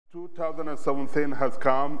2017 has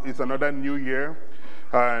come. It's another new year,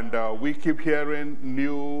 and we keep hearing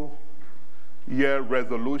new year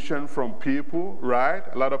resolution from people, right?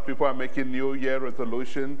 A lot of people are making new year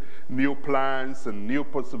resolution, new plans and new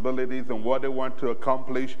possibilities and what they want to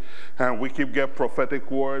accomplish. And we keep getting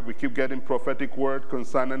prophetic word. We keep getting prophetic word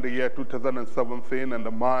concerning the year 2017 and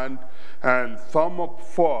the month. And some of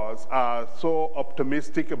us are so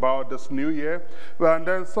optimistic about this new year. And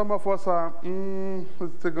then some of us are,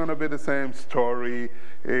 it's still going to be the same story.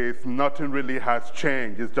 If nothing really has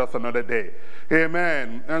changed, it's just another day.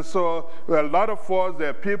 Amen. And so a lot of us,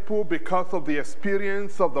 there are people, because of the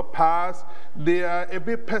experience of the past, they are a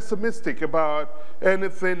bit pessimistic about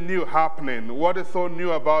anything new happening. What is so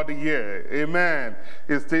new about the year? Amen.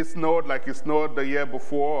 It still snowed like it snowed the year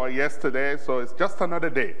before or yesterday, so it's just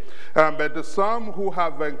another day. But to some who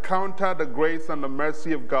have encountered the grace and the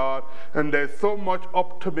mercy of God, and there's so much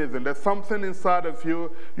optimism, there's something inside of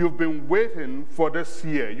you, you've been waiting for this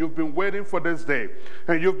year. You've been waiting for this day.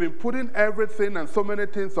 And you've been putting everything and so many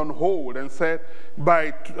things on hold and said,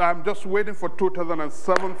 I'm just waiting for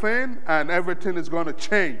 2017 and everything is going to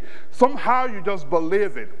change. Somehow you just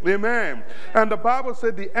believe it. Amen. And the Bible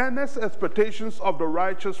said the earnest expectations of the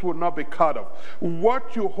righteous will not be cut off.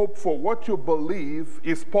 What you hope for, what you believe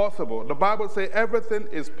is possible. The Bible says everything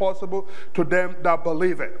is possible to them that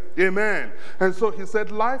believe it. Amen. And so he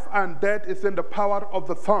said life and death is in the power of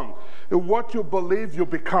the tongue. What you believe, you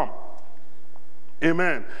become.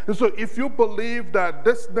 Amen. And so if you believe that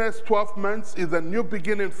this next 12 months is a new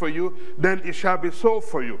beginning for you, then it shall be so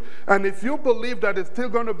for you. And if you believe that it's still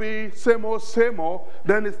going to be same old,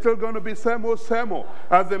 then it's still going to be same old.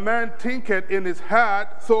 As the man thinketh in his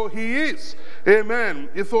heart, so he is. Amen.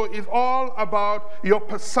 And so it's all about your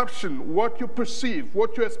perception, what you perceive,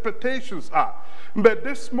 what your expectations are. But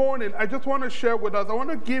this morning, I just want to share with us, I want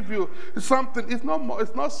to give you something. It's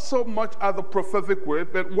not so much as a prophetic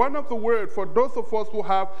word, but one of the words for those of us who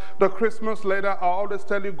have the Christmas letter, I always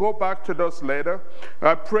tell you, go back to those later.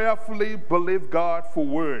 I prayerfully believe God for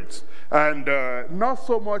words. And not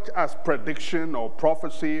so much as prediction or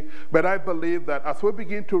prophecy, but I believe that as we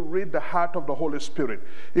begin to read the heart of the Holy Spirit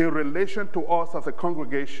in relation to us as a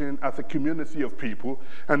congregation, as a community of people,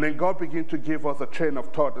 and then God begin to give us a train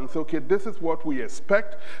of thought and say, okay, this is what we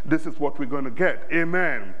expect, this is what we're going to get.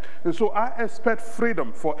 Amen. And so I expect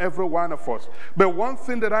freedom for every one of us. But one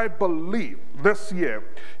thing that I believe this year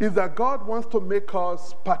is that God wants to make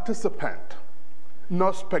us participants,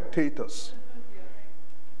 not spectators.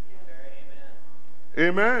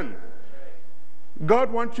 Amen.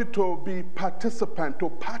 God wants you to be participant, to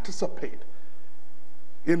participate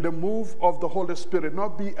in the move of the Holy Spirit,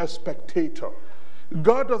 not be a spectator.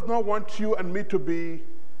 God does not want you and me to be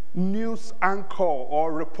news anchor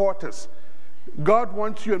or reporters. God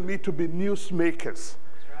wants you and me to be newsmakers.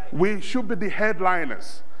 Right. We should be the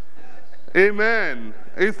headliners. Amen.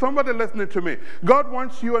 Is somebody listening to me? God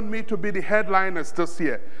wants you and me to be the headliners this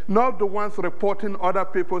year, not the ones reporting other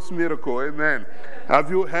people's miracle. Amen. Have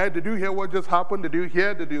you heard? Did you hear what just happened? Did you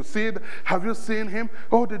hear? Did you see it? Have you seen him?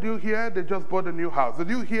 Oh, did you hear? They just bought a new house. Did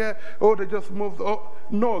you hear? Oh, they just moved. Oh,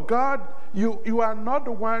 no, God, you are not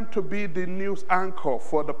the one to be the news anchor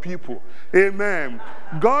for the people. Amen.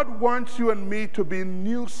 God wants you and me to be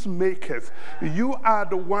newsmakers. You are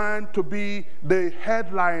the one to be the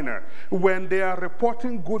headliner. When they are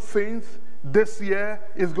reporting good things, this year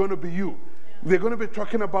is going to be you. They're going to be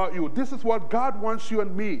talking about you. This is what God wants you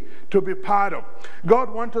and me to be part of.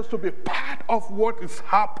 God wants us to be part of what is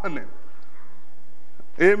happening.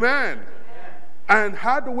 Amen. And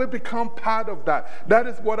how do we become part of that? That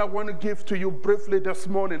is what I want to give to you briefly this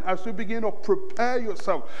morning. As you begin to prepare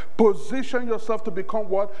yourself, position yourself to become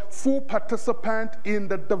what? Full participant in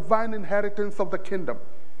the divine inheritance of the kingdom.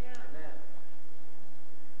 Yeah.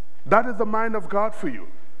 That is the mind of God for you.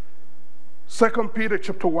 2 Peter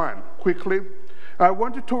chapter 1, quickly. I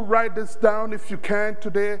want you to write this down if you can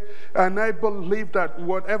today. And I believe that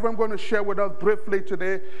whatever I'm going to share with us briefly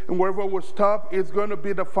today, and wherever we stop, is going to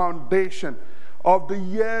be the foundation of the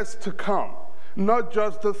years to come. Not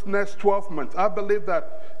just this next 12 months. I believe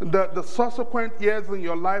that the subsequent years in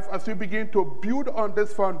your life, as you begin to build on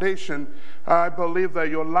this foundation, I believe that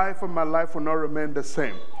your life and my life will not remain the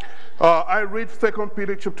same. I read 2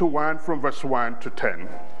 Peter chapter 1 from verse 1 to 10.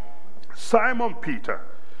 Simon Peter,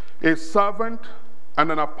 a servant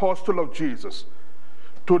and an apostle of Jesus,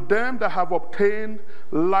 to them that have obtained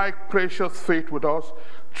like precious faith with us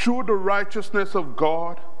through the righteousness of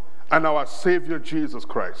God and our Savior Jesus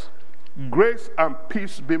Christ. Grace and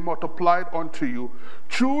peace be multiplied unto you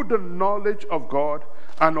through the knowledge of God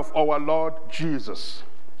and of our Lord Jesus.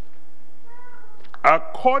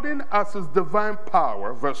 according as his divine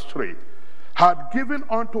power, verse 3, had given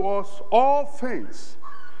unto us all things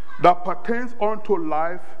that pertains unto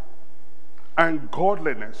life and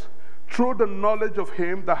godliness, through the knowledge of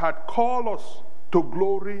him that had called us to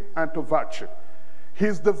glory and to virtue.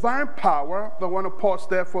 His divine power, I want to pause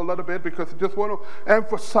there for a little bit because I just want to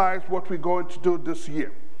emphasize what we're going to do this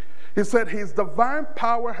year. He said his divine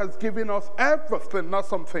power has given us everything, not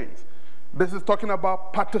some things. This is talking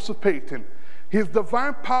about participating. His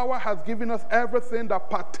divine power has given us everything that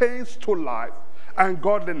pertains to life and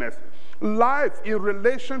godliness. Life in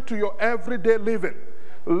relation to your everyday living.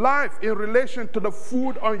 Life in relation to the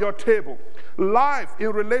food on your table. Life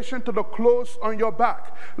in relation to the clothes on your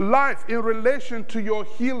back. Life in relation to your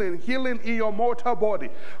healing in your mortal body.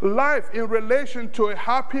 Life in relation to a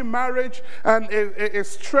happy marriage and a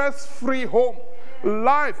stress-free home.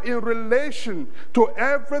 Life in relation to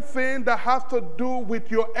everything that has to do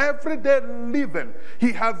with your everyday living.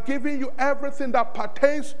 He has given you everything that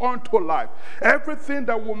pertains unto life. Everything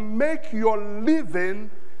that will make your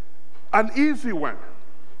living an easy one.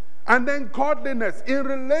 And then godliness in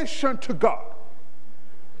relation to God.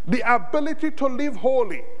 The ability to live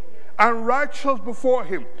holy and righteous before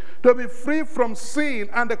him. To be free from sin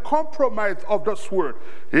and the compromise of this world.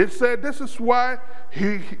 He said this is why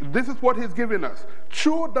this is what he's given us.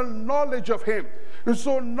 Through the knowledge of him. And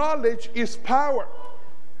so knowledge is power.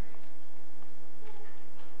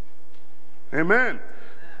 Amen.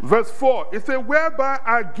 Verse 4, it says, whereby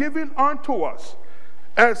are given unto us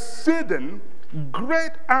exceeding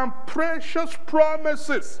great and precious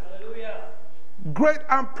promises. Hallelujah. Great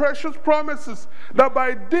and precious promises, that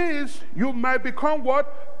by these you might become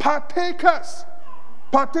what? Partakers,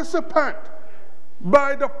 participant,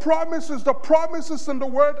 by the promises in the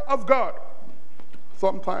word of God.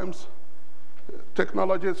 Sometimes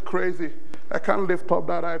technology is crazy. I can't lift up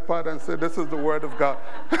that iPad and say this is the word of God.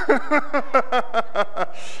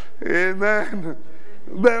 Amen.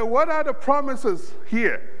 But what are the promises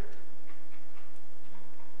here?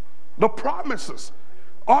 The promises,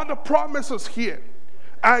 all the promises here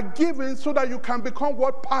are given so that you can become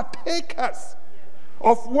what? Partakers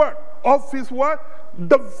of what? Of his what?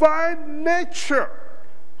 Divine nature.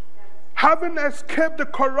 Having escaped the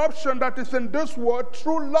corruption that is in this world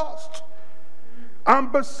through lust.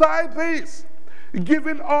 And beside this,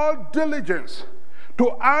 giving all diligence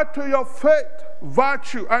to add to your faith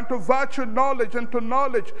virtue, and to virtue knowledge, and to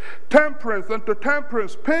knowledge temperance, and to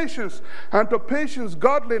temperance patience, and to patience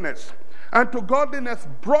godliness, and to godliness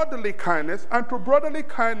brotherly kindness, and to brotherly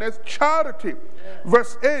kindness charity.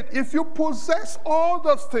 Verse 8, if you possess all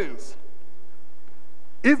those things,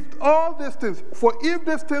 if all these things, for if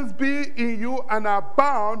these things be in you and are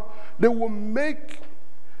bound, they will make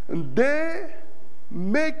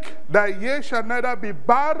that ye shall neither be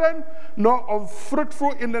barren nor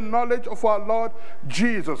unfruitful in the knowledge of our Lord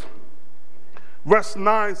Jesus. Verse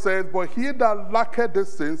 9 says, but he that lacketh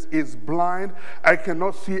these things is blind and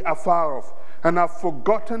cannot see afar off, and hath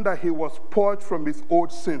forgotten that he was purged from his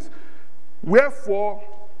old sins. Wherefore,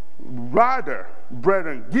 rather,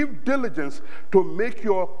 brethren, give diligence to make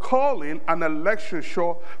your calling and election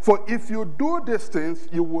sure, for if you do these things,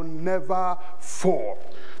 you will never fall.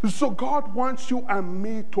 So God wants you and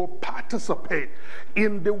me to participate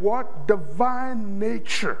in the what? Divine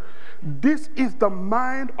nature. This is the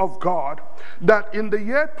mind of God, that in the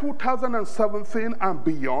year 2017 and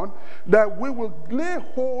beyond, that we will lay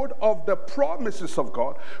hold of the promises of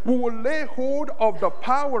God. We will lay hold of the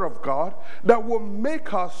power of God that will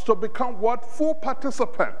make us to become what? Full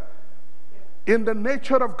participant in the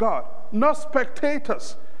nature of God, not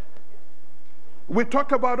spectators. We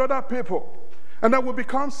talk about other people, and then we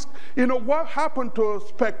become, you know, what happened to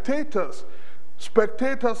spectators?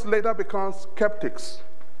 Spectators later become skeptics.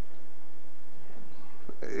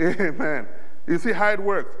 Amen. You see how it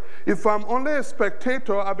works. If I'm only a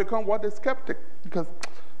spectator, I become what? A skeptic. Because,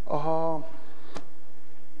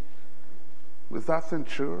 is that thing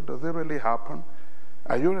true? Does it really happen?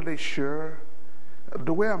 Are you really sure?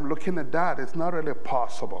 The way I'm looking at that, it's not really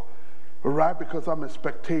possible. Right? Because I'm a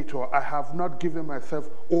spectator, I have not given myself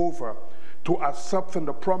over to accepting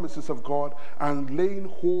the promises of God and laying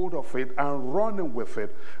hold of it and running with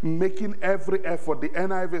it, making every effort. The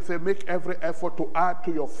NIV says, make every effort to add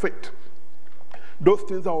to your faith those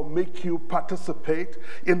things that will make you participate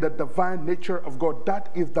in the divine nature of God. That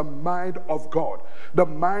is the mind of God. The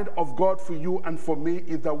mind of God for you and for me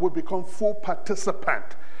is that we become full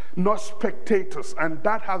participant not spectators. And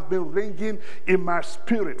that has been ringing in my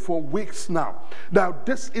spirit for weeks now. Now,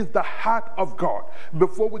 this is the heart of God.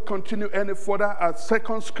 Before we continue any further, a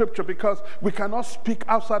second scripture, because we cannot speak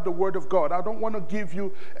outside the word of God. I don't want to give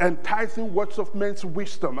you enticing words of men's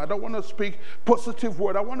wisdom. I don't want to speak positive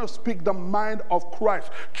word. I want to speak the mind of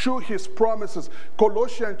Christ through his promises.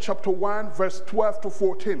 Colossians chapter 1, verse 12 to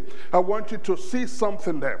 14. I want you to see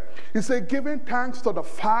something there. He said, giving thanks to the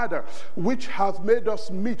Father, which has made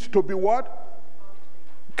us meet to be what?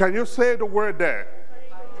 Can you say the word there?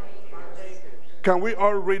 Can we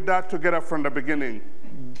all read that together from the beginning?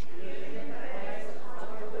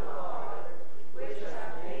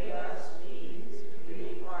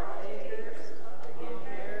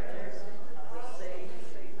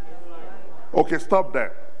 Okay, stop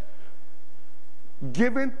there.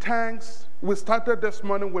 Giving thanks. We started this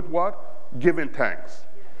morning with what? Giving thanks.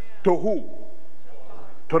 To who?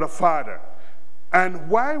 To the Father. And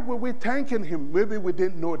why were we thanking him? Maybe we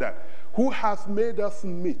didn't know that. Who has made us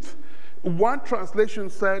meet? One translation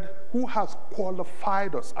said, who has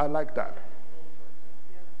qualified us? I like that.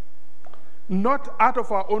 Not out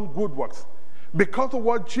of our own good works. Because of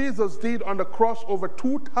what Jesus did on the cross over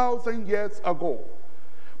 2,000 years ago.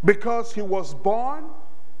 Because he was born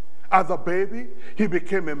as a baby, he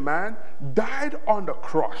became a man, died on the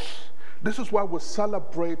cross. This is why we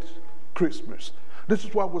celebrate Christmas. This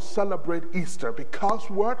is why we celebrate Easter, because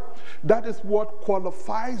what? That is what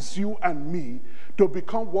qualifies you and me to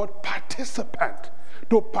become what? Participant,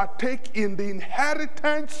 to partake in the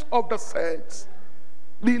inheritance of the saints.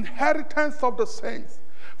 The inheritance of the saints.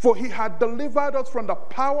 For he had delivered us from the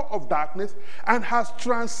power of darkness and has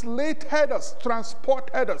translated us,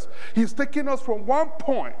 transported us. He's taken us from one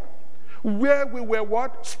point where we were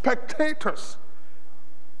what? Spectators.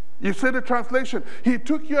 You see the translation? He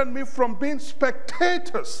took you and me from being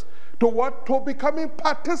spectators to what? To becoming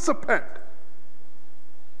participant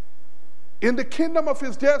in the kingdom of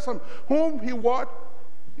his dear Son, whom he what?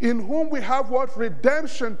 In whom we have what?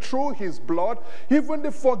 Redemption through his blood, even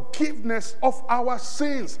the forgiveness of our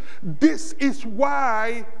sins. This is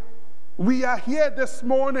why we are here this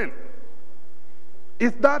morning.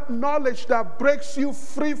 It's that knowledge that breaks you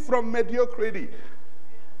free from mediocrity.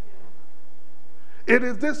 It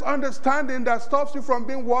is this understanding that stops you from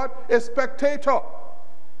being what? A spectator.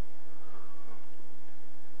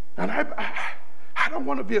 And I don't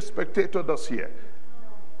want to be a spectator this year.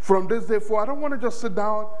 From this day forward, I don't want to just sit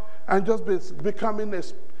down and just be becoming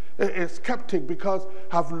a skeptic because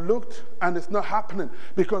I've looked and it's not happening,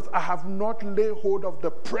 because I have not laid hold of the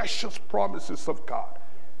precious promises of God.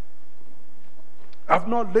 I've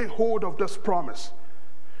not laid hold of this promise.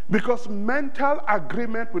 Because mental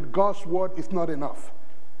agreement with God's word is not enough.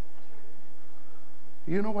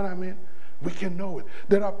 You know what I mean? We can know it.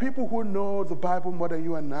 There are people who know the Bible more than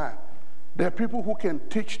you and I. There are people who can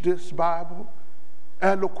teach this Bible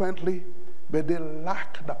eloquently, but they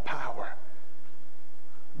lack the power.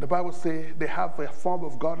 The Bible says they have a form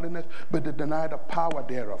of godliness, but they deny the power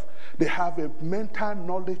thereof. They have a mental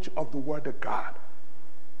knowledge of the word of God.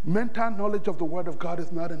 Mental knowledge of the word of God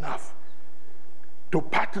is not enough to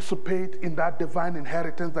participate in that divine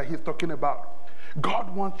inheritance that he's talking about.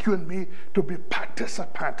 God wants you and me to be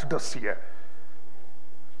participants this year.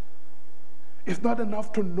 It's not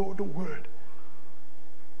enough to know the word.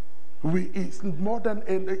 It's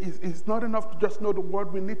not enough to just know the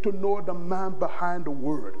word. We need to know the man behind the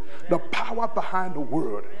word, the power behind the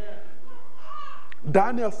word.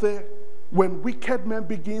 Daniel said, when wicked men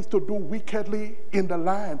begins to do wickedly in the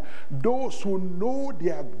land, those who know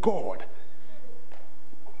their God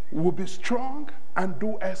will be strong and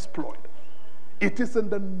do exploit. It is in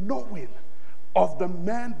the knowing of the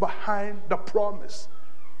man behind the promise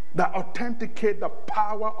that authenticate the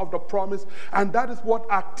power of the promise, and that is what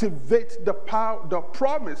activates the power, the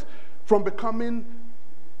promise from becoming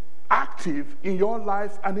active in your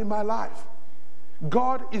life and in my life.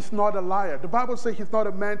 God is not a liar. The Bible says he's not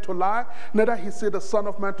a man to lie, neither he said the Son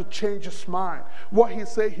of Man to change his mind. What he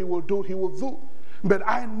said he will do, he will do. But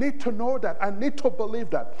I need to know that. I need to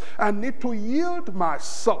believe that. I need to yield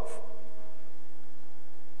myself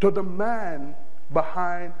to the man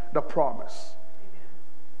behind the promise.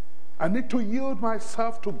 I need to yield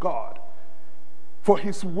myself to God for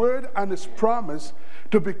his word and his promise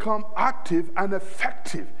to become active and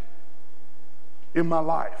effective in my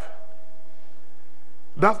life.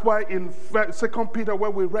 That's why in 2 Peter,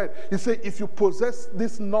 where we read, he said, if you possess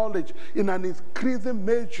this knowledge in an increasing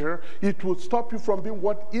measure, it will stop you from being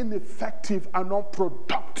what? Ineffective and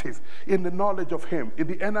unproductive in the knowledge of him. In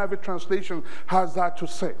the NIV translation has that to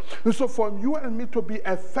say. And so for you and me to be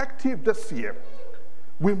effective this year,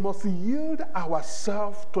 We must yield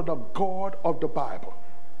ourselves to the God of the Bible.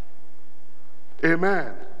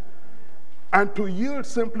 Amen. And to yield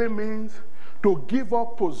simply means to give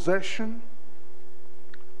up possession,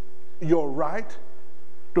 your right,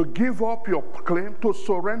 to give up your claim, to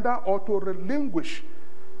surrender or to relinquish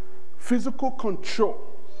physical control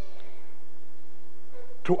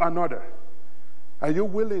to another. Are you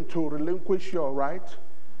willing to relinquish your right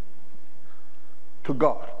to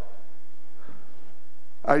God?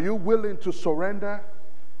 Are you willing to surrender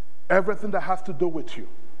everything that has to do with you?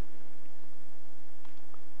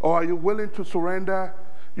 Or are you willing to surrender?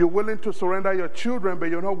 You're willing to surrender your children, but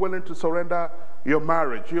you're not willing to surrender your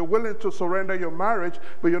marriage. You're willing to surrender your marriage,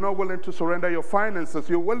 but you're not willing to surrender your finances.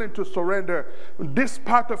 You're willing to surrender this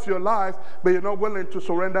part of your life, but you're not willing to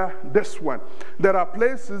surrender this one. There are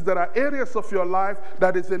places, there are areas of your life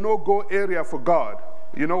that is a no-go area for God.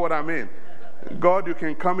 You know what I mean? God, you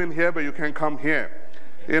can come in here, but you can't come here.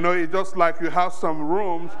 You know, it's just like you have some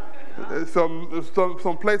rooms,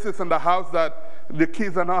 some places in the house that the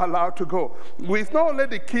kids are not allowed to go. It's not only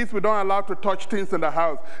the kids we don't allow to touch things in the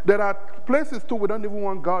house. There are places too we don't even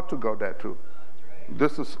want God to go there too.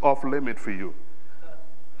 This is off limit for you.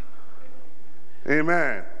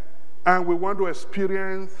 Amen. And we want to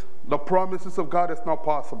experience the promises of God. It's not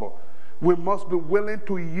possible. We must be willing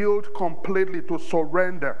to yield completely, to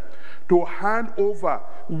surrender, to hand over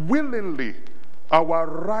willingly our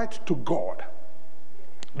right to God,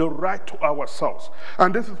 the right to ourselves.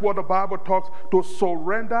 And this is what the Bible talks, to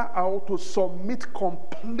surrender or to submit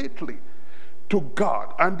completely to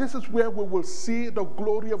God. And this is where we will see the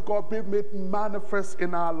glory of God be made manifest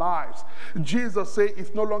in our lives. Jesus said,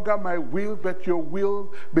 it's no longer my will, but your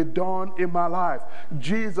will be done in my life.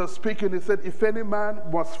 Jesus speaking, he said, if any man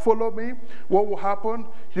must follow me, what will happen?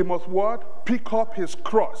 He must what? Pick up his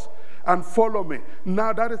cross and follow me.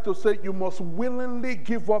 Now that is to say, you must willingly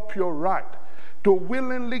give up your right. To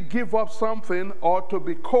willingly give up something or to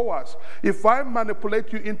be coerced. If I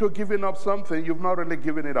manipulate you into giving up something, you've not really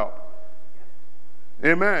given it up.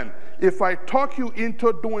 Amen. If I talk you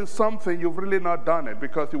into doing something, you've really not done it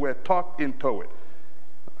because you were talked into it.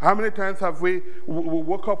 How many times have we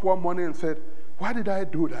woke up one morning and said, why did I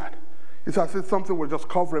do that? It's as if something was just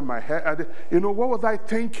covering my head. You know, what was I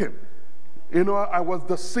thinking? You know, I was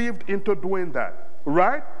deceived into doing that,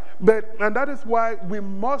 right? And that is why we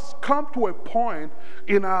must come to a point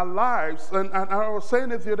in our lives, and I was saying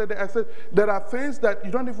this the other day, I said, there are things that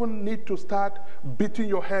you don't even need to start beating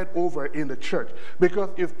your head over in the church. Because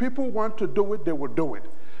if people want to do it, they will do it.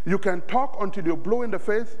 You can talk until you're blue in the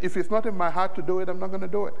face. If it's not in my heart to do it, I'm not going to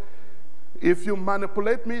do it. If you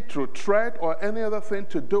manipulate me through threat or any other thing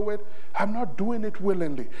to do it, I'm not doing it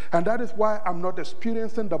willingly. And that is why I'm not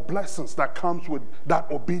experiencing the blessings that comes with that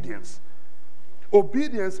obedience.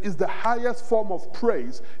 Obedience is the highest form of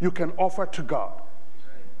praise you can offer to God.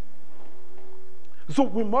 So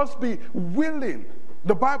we must be willing.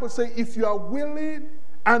 The Bible says if you are willing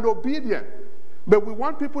and obedient, but we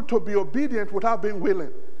want people to be obedient without being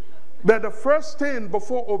willing. But the first thing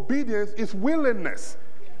before obedience is willingness.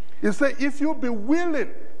 You say, if you be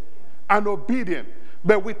willing and obedient,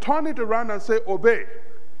 but we turn it around and say, obey.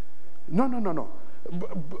 No.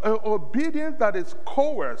 Obedience that is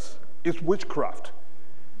coerced is witchcraft.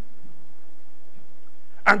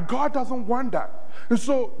 And God doesn't want that. And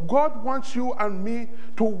so God wants you and me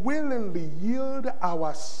to willingly yield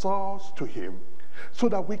ourselves to Him. So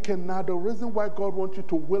that we can now, the reason why God wants you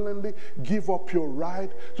to willingly give up your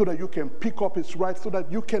right, so that you can pick up His right, so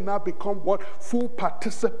that you can now become what? Full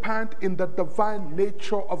participant in the divine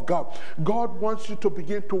nature of God. God wants you to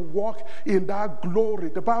begin to walk in that glory.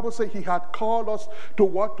 The Bible says He had called us to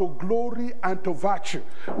what? To glory and to virtue.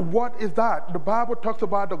 What is that? The Bible talks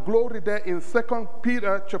about the glory there in 2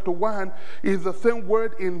 Peter chapter 1 is the same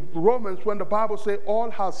word in Romans when the Bible says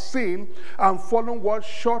all have sinned and fallen what?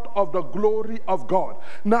 Short of the glory of God.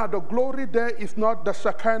 Now the glory there is not the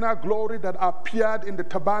Shekinah glory that appeared in the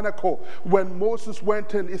tabernacle when Moses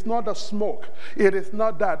went in. It's not the smoke. It is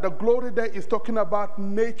not that. The glory there is talking about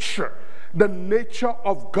nature. The nature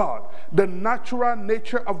of God, the natural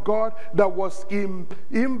nature of God that was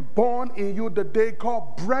inborn in you the day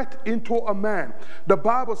God breathed into a man. The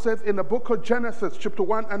Bible says in the book of Genesis chapter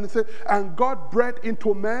 1, and it says, and God breathed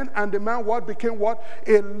into man, and the man what became what?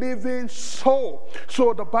 A living soul.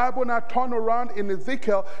 So the Bible now turned around in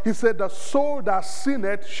Ezekiel, he said, the soul that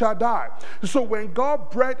sinneth shall die. So when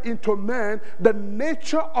God breathed into man, the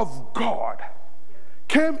nature of God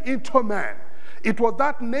came into man. It was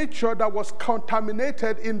that nature that was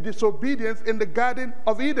contaminated in disobedience in the Garden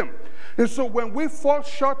of Eden. And so when we fall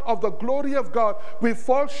short of the glory of God, we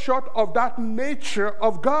fall short of that nature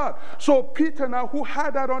of God. So Peter now, who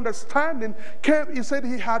had that understanding, came, he said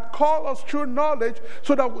he had called us through knowledge,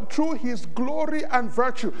 so that through his glory and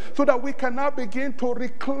virtue, so that we can now begin to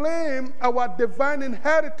reclaim our divine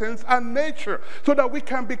inheritance and nature, so that we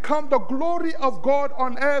can become the glory of God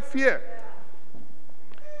on earth here.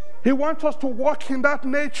 He wants us to walk in that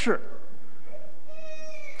nature,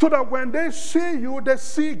 so that when they see you, they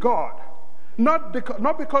see God. Not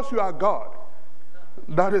because you are God.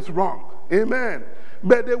 That is wrong. Amen.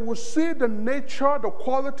 But they will see the nature, the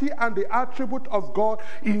quality, and the attribute of God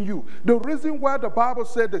in you. The reason why the Bible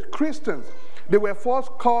said that Christians, they were first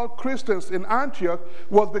called Christians in Antioch,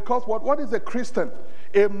 was because what is a Christian?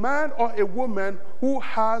 A man or a woman who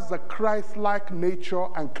has a Christ-like nature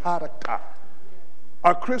and character.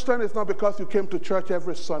 A Christian is not because you came to church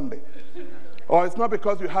every Sunday. Or it's not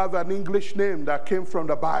because you have an English name that came from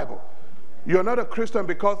the Bible. You're not a Christian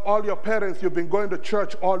because all your parents, you've been going to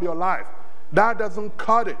church all your life. That doesn't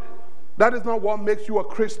cut it. That is not what makes you a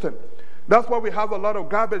Christian. That's why we have a lot of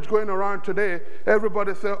garbage going around today.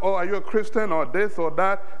 Everybody says, oh, are you a Christian or this or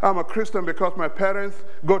that? I'm a Christian because my parents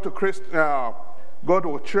go to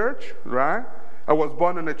a church, right? I was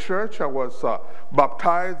born in a church. I was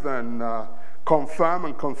baptized and confirmed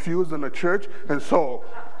and confused in a church. And so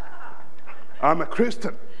I'm a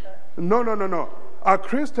Christian. No, no, no, no. A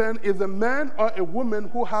Christian is a man or a woman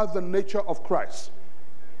who has the nature of Christ.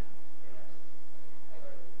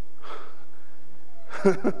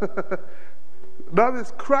 That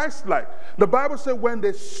is Christ-like. The Bible said when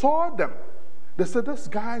they saw them, they said, these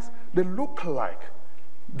guys, they look like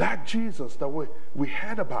that Jesus that we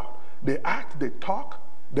heard about. They act, they talk,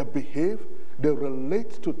 they behave, they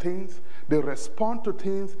relate to things, they respond to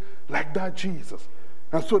things like that Jesus.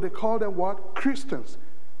 And so they call them what? Christians.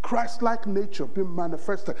 Christ-like nature being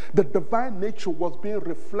manifested. The divine nature was being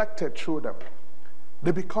reflected through them. They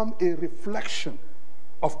become a reflection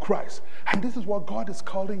of Christ. And this is what God is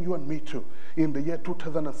calling you and me to in the year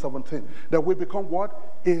 2017. That we become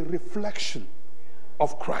what? A reflection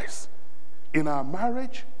of Christ. In our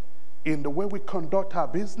marriage, in the way we conduct our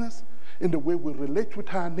business, in the way we relate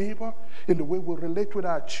with our neighbor, in the way we relate with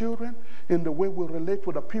our children, in the way we relate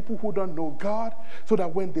with the people who don't know God, so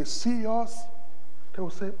that when they see us, they will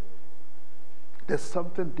say, there's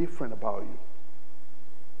something different about you.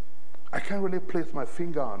 I can't really place my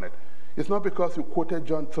finger on it. It's not because you quoted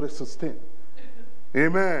John 3:16.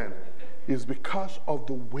 Amen. It's because of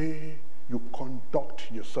the way you conduct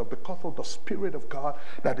yourself, because of the Spirit of God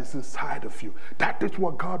that is inside of you. That is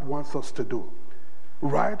what God wants us to do.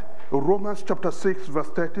 Right? Romans chapter 6 verse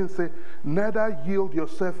 13 says, neither yield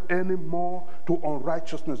yourself anymore to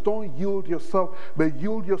unrighteousness. Don't yield yourself, but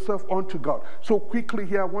yield yourself unto God. So quickly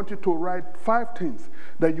here, I want you to write 5 things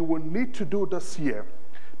that you will need to do this year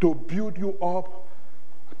to build you up,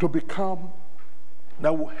 to become,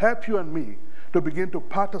 that will help you and me to begin to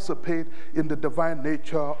participate in the divine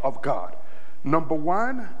nature of God. Number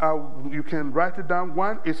 1, you can write it down.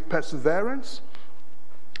 1 is perseverance.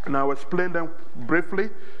 And I'll explain them briefly.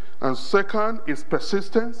 And 2nd is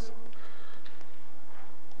persistence.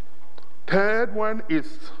 3rd one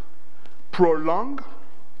is prolong.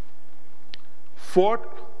 4th,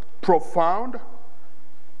 profound.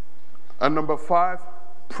 And number 5,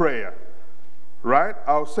 prayer. Right?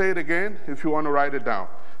 I'll say it again if you want to write it down.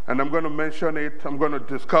 And I'm going to mention it. I'm going to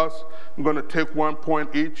discuss. I'm going to take 1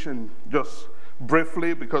 point each and just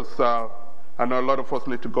briefly, because I know a lot of us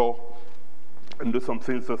need to go and do some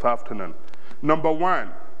things this afternoon. Number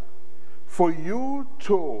 1, for you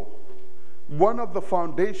to, one of the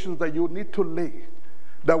foundations that you need to lay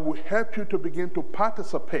that will help you to begin to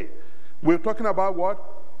participate. We're talking about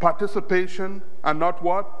what? Participation and not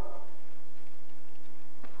what?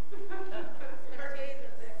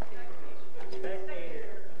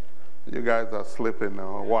 You guys are sleeping now,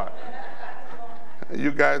 or what?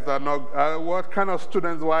 You guys are not, what kind of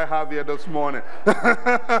students do I have here this morning?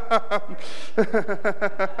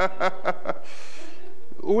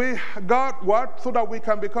 We got what? So that we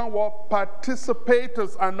can become what?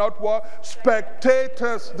 Participators and not what?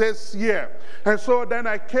 Spectators this year. And so then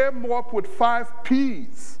I came up with 5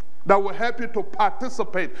 P's that will help you to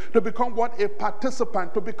participate, to become what? A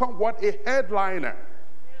participant, to become what? A headliner.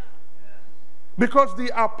 Because the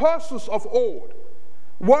apostles of old,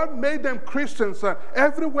 what made them Christians?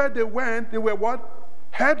 Everywhere they went, they were what?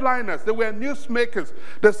 Headliners. They were newsmakers.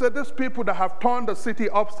 They said, these people that have turned the city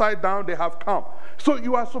upside down, they have come. So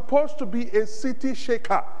you are supposed to be a city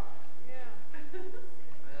shaker. Yeah.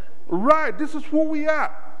 Right, this is who we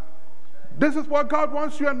are. This is what God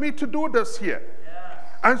wants you and me to do this year.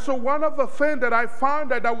 And so one of the things that I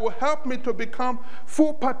found that will help me to become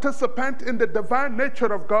full participant in the divine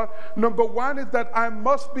nature of God, number one is that I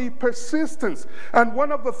must be persistent. And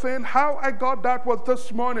one of the things, how I got that was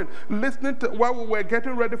this morning, listening to, while we were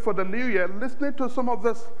getting ready for the new year, listening to some of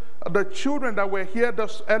the children that were here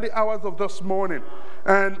this early hours of this morning.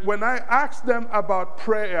 And when I asked them about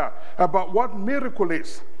prayer, about what miracle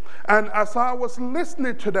is, and as I was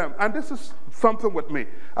listening to them, and this is something with me,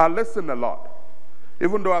 I listen a lot.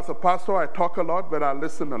 Even though as a pastor I talk a lot, but I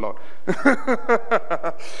listen a lot.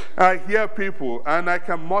 I hear people and I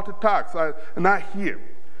can multitask and I hear.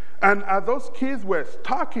 And as those kids were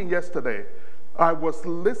talking yesterday, I was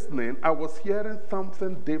listening, I was hearing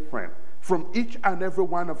something different from each and every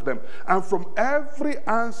one of them. And from every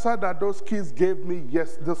answer that those kids gave me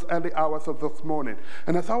this early hours of this morning.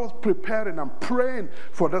 And as I was preparing and praying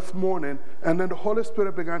for this morning, and then the Holy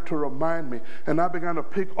Spirit began to remind me, and I began to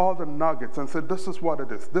pick all the nuggets and say, this is what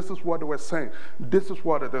it is. This is what they were saying. This is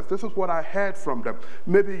what it is. This is what I heard from them.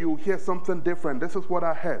 Maybe you hear something different. This is what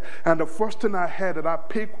I heard. And the first thing I heard that I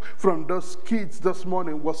picked from those kids this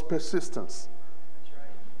morning was persistence.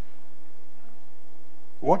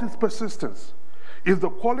 What is persistence? Is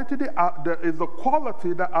the quality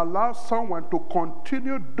that allows someone to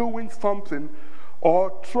continue doing something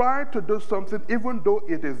or try to do something even though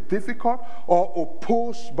it is difficult or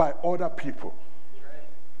opposed by other people.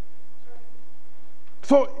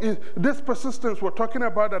 So this persistence we're talking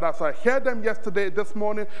about, that as I heard them yesterday, this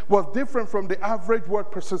morning, was different from the average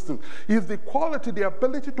word persistence. Is the quality, the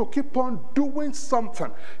ability to keep on doing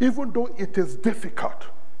something even though it is difficult.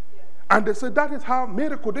 And they said that is how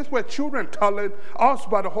miracle, these were children telling us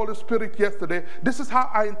by the Holy Spirit yesterday, this is how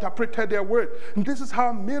I interpreted their word. And this is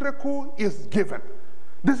how miracle is given.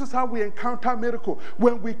 This is how we encounter miracle.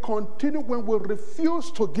 When we continue, when we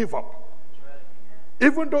refuse to give up.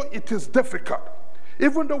 Even though it is difficult.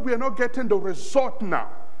 Even though we are not getting the result now.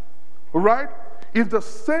 Right? It's the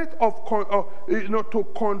state of, to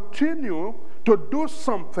continue to do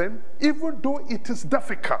something even though it is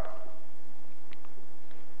difficult.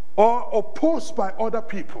 Or opposed by other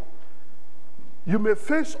people. You may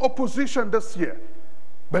face opposition this year,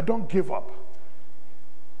 but don't give up.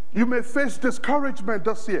 You may face discouragement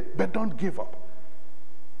this year, but don't give up.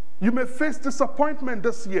 You may face disappointment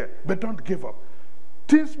this year, but don't give up.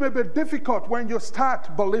 Things may be difficult when you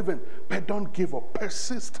start believing, but don't give up.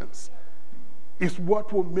 Persistence is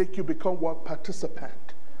what will make you become what?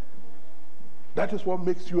 Participant. That is what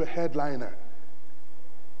makes you a headliner.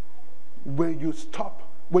 When you stop,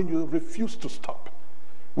 when you refuse to stop,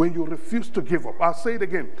 when you refuse to give up. I'll say it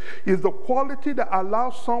again. Is the quality that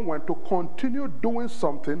allows someone to continue doing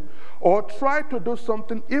something or try to do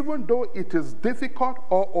something even though it is difficult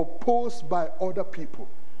or opposed by other people.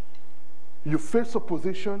 You face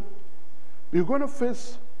opposition. You're going to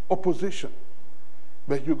face opposition.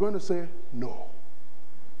 But you're going to say, no.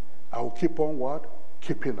 I will keep on what?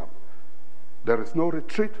 Keeping up. There is no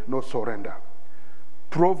retreat, no surrender.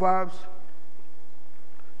 Proverbs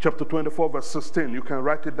chapter 24, verse 16. You can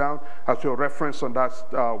write it down as your reference on that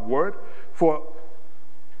word. For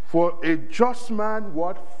a just man,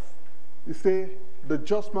 what? You say, the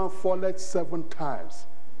just man falleth 7 times.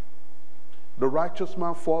 The righteous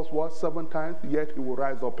man falls what? 7 times, yet he will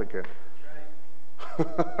rise up again. Right.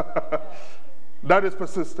 That is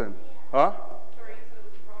persistent. Huh? Sorry,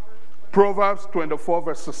 so Proverbs 24,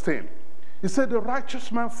 verse 16. He said, the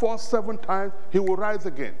righteous man falls 7 times, he will rise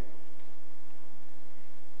again.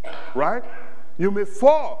 Right? You may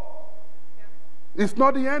fall. It's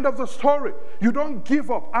not the end of the story. You don't give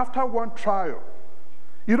up after one trial.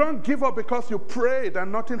 You don't give up because you prayed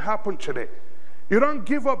and nothing happened today. You don't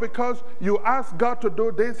give up because you asked God to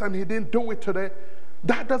do this and he didn't do it today.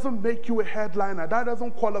 That doesn't make you a headliner. That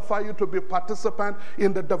doesn't qualify you to be a participant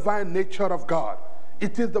in the divine nature of God.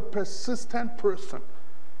 It is the persistent person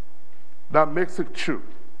that makes it true.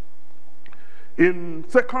 In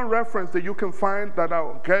second reference that you can find, that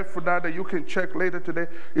I'll get for that you can check later today,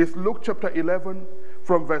 is Luke chapter 11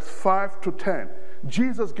 from verse 5 to 10.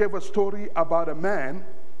 Jesus gave a story about a man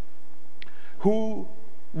who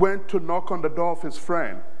went to knock on the door of his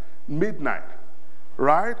friend midnight,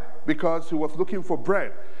 right? Because he was looking for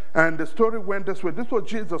bread. And the story went this way. This was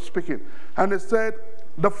Jesus speaking. And he said,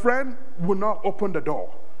 the friend would not open the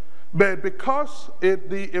door. But because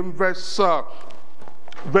in verse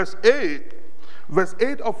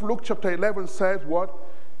 8 of Luke chapter 11 says what?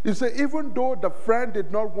 He said, even though the friend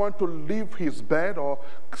did not want to leave his bed or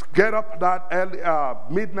get up that early,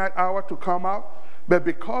 midnight hour to come out, but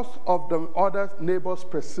because of the other neighbor's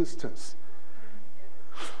persistence,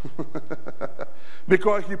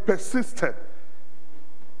 Because he persisted.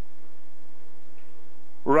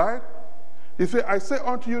 Right? He said, I say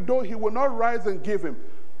unto you, though he will not rise and give him,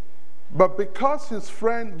 but because his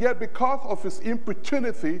friend, yet because of his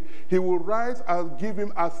importunity, he will rise and give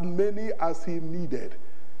him as many as he needed.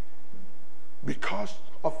 Because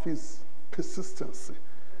of his persistency.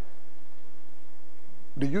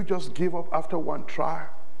 Do you just give up after one trial?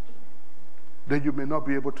 Then you may not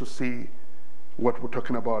be able to see what we're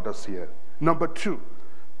talking about this year. Number 2,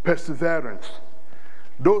 perseverance.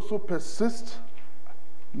 Those who persist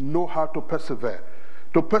know how to persevere.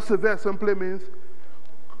 To persevere simply means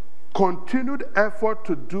continued effort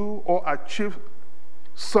to do or achieve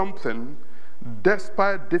something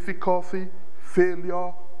despite difficulty,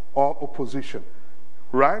 failure, or opposition.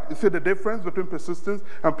 Right? You see the difference between persistence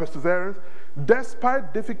and perseverance?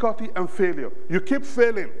 Despite difficulty and failure, you keep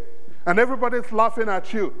failing, and everybody's laughing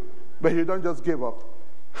at you, but you don't just give up.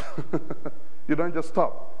 You don't just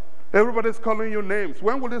stop. Everybody's calling you names.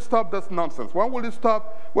 When will you stop this nonsense? When will you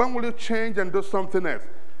stop? When will you change and do something else?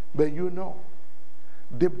 But you know,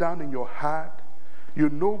 deep down in your heart, you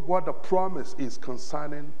know what the promise is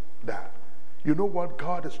concerning that. You know what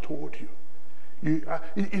God has told you.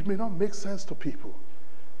 It may not make sense to people.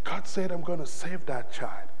 God said, I'm going to save that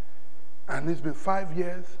child. And it's been 5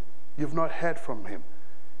 years, you've not heard from him.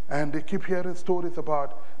 And they keep hearing stories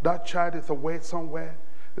about that child is away somewhere,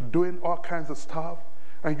 doing all kinds of stuff.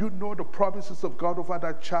 And you know the promises of God over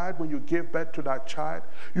that child when you gave birth to that child.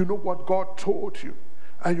 You know what God told you.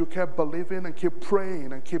 And you kept believing and keep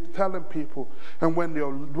praying and keep telling people. And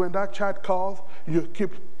when that child calls, you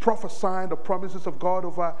keep prophesying the promises of God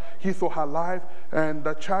over his or her life. And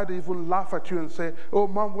the child even laugh at you and say, oh,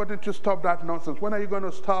 Mom, why didn't you stop that nonsense? When are you going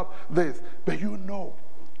to stop this? But you know,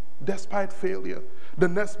 despite failure, the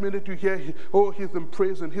next minute you hear, oh, he's in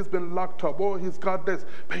prison, he's been locked up, oh, he's got this.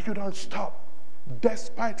 But you don't stop.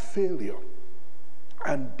 Despite failure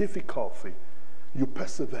and difficulty, you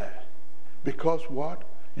persevere. Because what?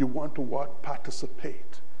 You want to what?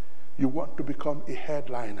 Participate. You want to become a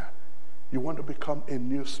headliner. You want to become a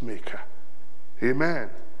newsmaker. Amen.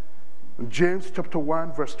 James chapter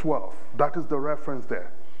 1 verse 12. That is the reference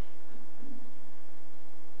there.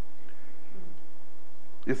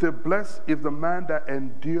 It says, blessed is the man that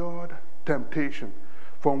endured temptation.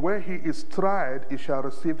 From when he is tried, he shall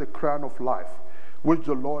receive the crown of life, which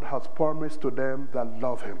the Lord has promised to them that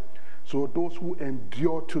love him. So those who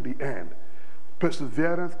endure to the end.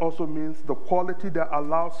 Perseverance also means the quality that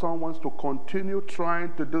allows someone to continue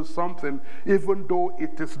trying to do something even though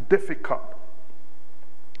it is difficult.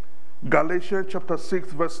 Galatians chapter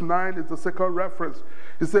 6 verse 9 is the second reference.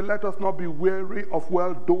 It said, let us not be weary of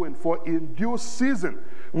well-doing, for in due season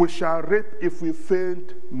we shall reap if we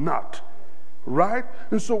faint not. Right?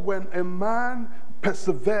 And so when a man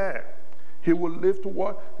perseveres, he will live to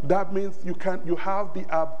what? That means you have the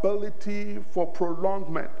ability for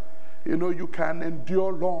prolongment. You know, you can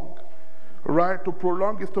endure long. Right? To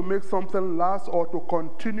prolong is to make something last or to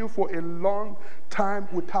continue for a long time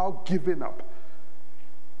without giving up.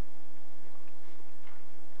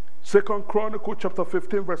 2 Chronicles chapter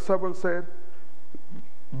 15 verse 7 said,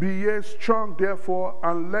 be ye strong therefore,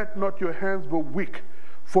 and let not your hands be weak,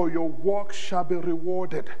 for your work shall be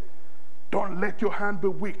rewarded. Don't let your hand be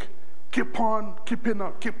weak. Keep on keeping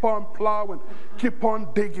on, keep on plowing, keep on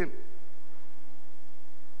digging.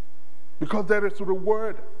 Because there is a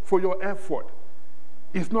reward for your effort.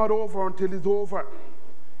 It's not over until it's over.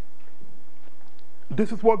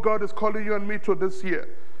 This is what God is calling you and me to this year.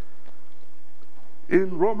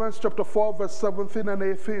 In Romans chapter 4, verse 17 and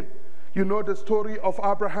 18, you know the story of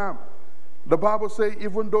Abraham. The Bible says,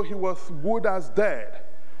 even though he was good as dead,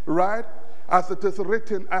 right? As it is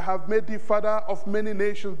written, I have made thee father of many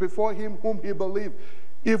nations before him whom he believed.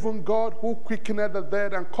 Even God who quickened the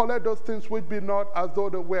dead and called those things which be not as though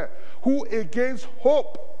they were. Who against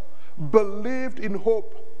hope believed in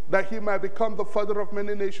hope that he might become the father of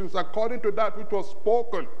many nations according to that which was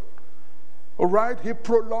spoken. All right? He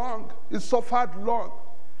prolonged. He suffered long.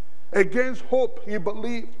 Against hope he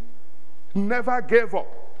believed. Never gave up.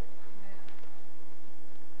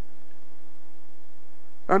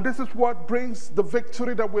 And this is what brings the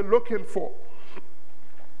victory that we're looking for.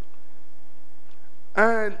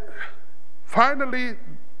 And finally,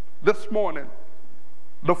 this morning,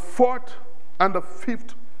 the fourth and the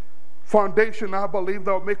fifth foundation, I believe,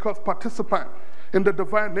 that will make us participant in the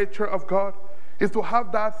divine nature of God is to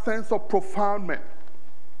have that sense of profoundment.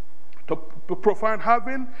 To profound,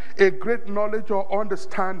 having a great knowledge or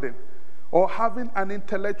understanding, or having an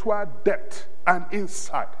intellectual depth and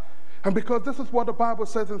insight. And because this is what the Bible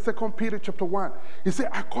says in 2 Peter chapter 1, he said,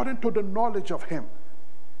 according to the knowledge of him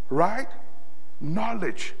right?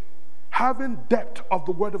 Knowledge, having depth of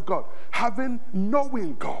the Word of God,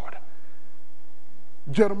 knowing God.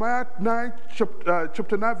 Jeremiah 9,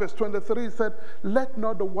 chapter 9, verse 23 said, let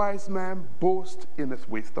not the wise man boast in his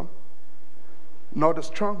wisdom, nor the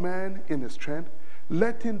strong man in his strength.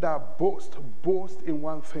 Let him that boast in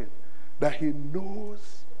one thing, that he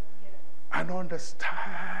knows and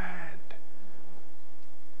understand.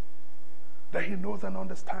 That he knows and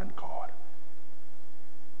understand God.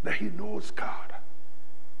 That he knows God.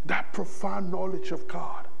 That profound knowledge of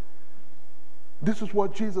God. This is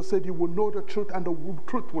what Jesus said, you will know the truth and the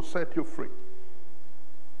truth will set you free.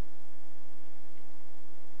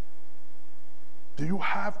 Do you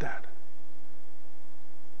have that?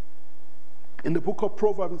 In the book of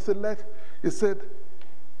Proverbs, it said,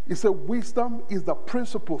 wisdom is the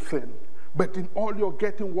principal thing, but in all you're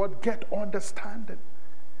getting what? Get understanding.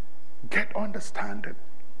 Get understanding.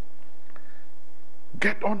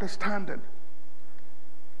 Get understanding.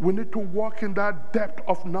 We need to walk in that depth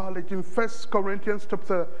of knowledge. In 1 Corinthians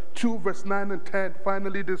chapter 2, verse 9 and 10,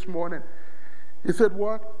 finally this morning, he said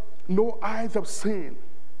what? No eyes have seen,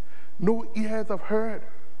 no ears have heard,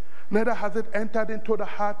 neither has it entered into the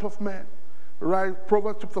heart of man. Right?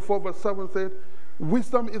 Proverbs chapter 4, verse 7 said,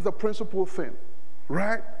 wisdom is the principal thing.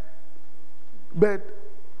 Right? But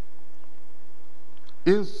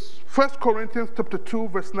in 1 Corinthians chapter 2,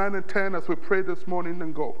 verse 9 and 10, as we pray this morning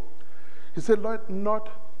and go, he said, Lord, not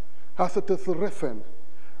as it is written,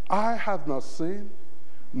 eye has not seen,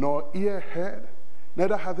 nor ear heard,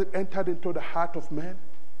 neither has it entered into the heart of man,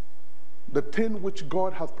 the thing which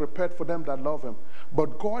God has prepared for them that love him.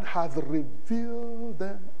 But God has revealed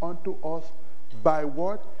them unto us by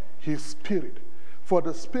what? His Spirit. For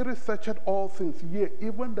the Spirit searcheth all things, yea,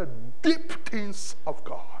 even the deep things of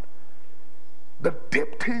God. The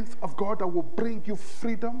deep things of God that will bring you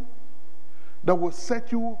freedom, that will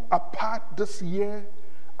set you apart this year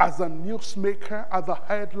as a newsmaker, as a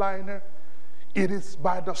headliner. It is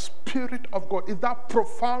by the Spirit of God. It's that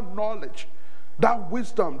profound knowledge, that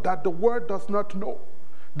wisdom that the world does not know,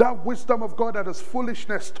 that wisdom of God that is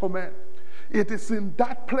foolishness to men. It is in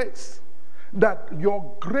that place that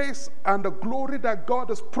your grace and the glory that God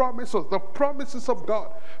has promised us, the promises of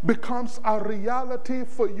God, becomes a reality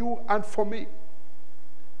for you and for me.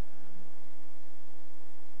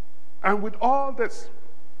 And with all this,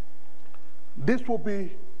 this will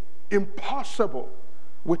be impossible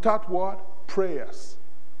without what? Prayers.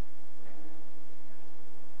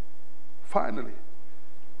 Finally,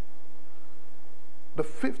 the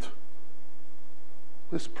fifth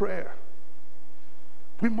is prayer.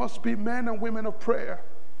 We must be men and women of prayer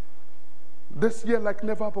this year like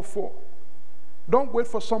never before. Don't wait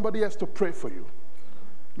for somebody else to pray for you.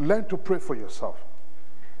 Learn to pray for yourself.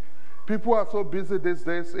 People are so busy these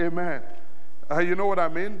days, amen. You know what I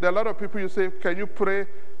mean? There are a lot of people you say, can you pray?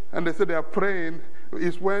 And they say they are praying.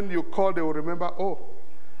 It's when you call, they will remember, oh,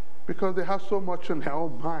 because they have so much in their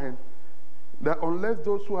own mind that unless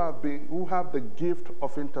those who have the gift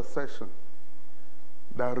of intercession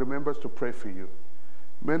that remembers to pray for you.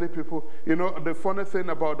 Many people, you know, the funny thing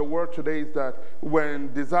about the world today is that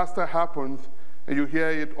when disaster happens, and you hear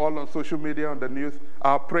it all on social media, on the news,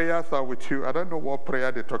 our prayers are with you. I don't know what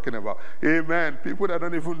prayer they're talking about. Amen. People that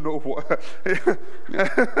don't even know what.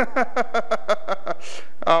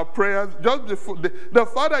 Our prayers, just before, the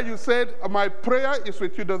fact that you said, my prayer is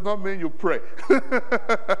with you does not mean you pray.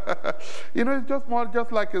 You know, it's just more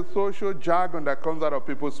just like a social jargon that comes out of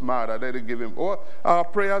people's mouth that they give him. Oh, our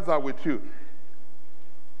prayers are with you.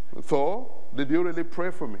 So, did you really pray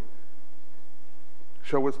for me?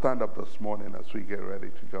 Shall we stand up this morning as we get ready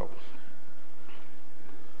to go?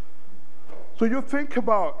 So you think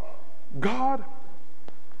about God.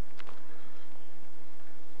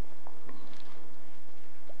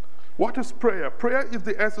 What is prayer? Prayer is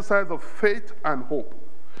the exercise of faith and hope.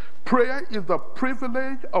 Prayer is the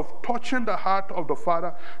privilege of touching the heart of the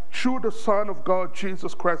Father through the Son of God,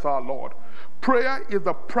 Jesus Christ our Lord. Prayer is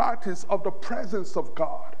the practice of the presence of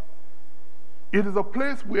God. It is a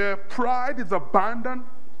place where pride is abandoned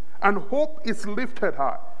and hope is lifted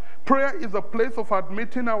high. Prayer is a place of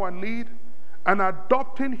admitting our need and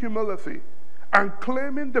adopting humility and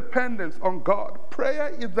claiming dependence on God.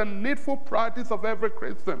 Prayer is the needful practice of every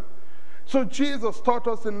Christian. So Jesus taught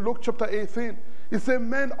us in Luke chapter 18, he said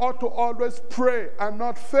men ought to always pray and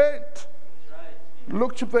not faint. Right.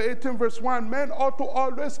 Luke chapter 18 verse 1, men ought to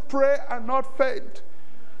always pray and not faint.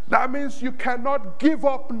 That means you cannot give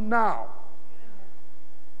up now.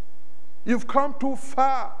 You've come too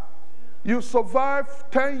far. You survived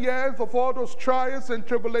 10 years of all those trials and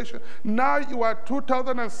tribulations. Now you are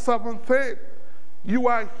 2017. You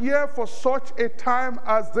are here for such a time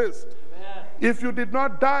as this. Amen. If you did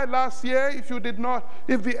not die last year, if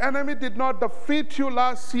the enemy did not defeat you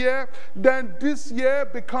last year, then this year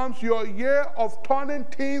becomes your year of turning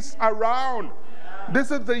things around. Yeah.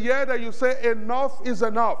 This is the year that you say enough is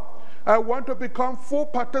enough. I want to become full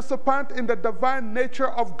participant in the divine nature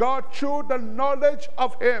of God through the knowledge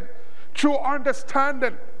of Him, through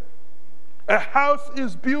understanding. A house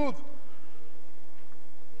is built.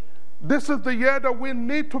 This is the year that we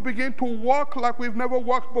need to begin to walk like we've never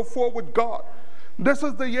walked before with God. This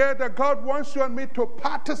is the year that God wants you and me to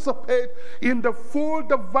participate in the full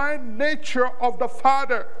divine nature of the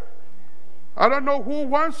Father. I don't know who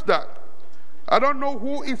wants that. I don't know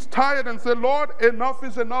who is tired and say, Lord, enough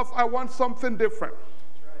is enough. I want something different.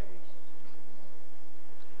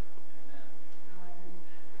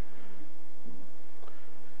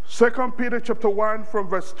 Second Peter chapter 1 from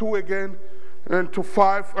verse 2 again and to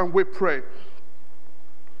 5, and we pray.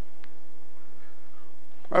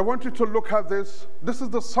 I want you to look at this. This is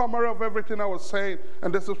the summary of everything I was saying,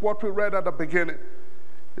 and this is what we read at the beginning.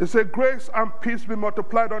 It said, grace and peace be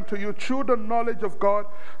multiplied unto you through the knowledge of God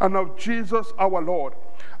and of Jesus our Lord,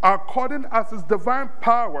 according as His divine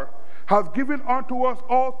power has given unto us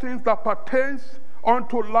all things that pertains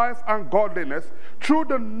unto life and godliness, through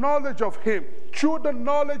the knowledge of Him. Through the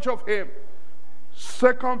knowledge of Him.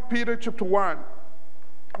 2 Peter chapter 1,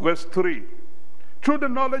 verse 3. Through the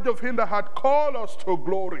knowledge of Him that had called us to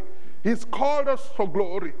glory. He's called us to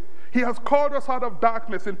glory. He has called us out of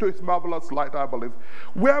darkness into His marvelous light, I believe,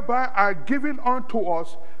 whereby are given unto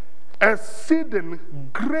us exceeding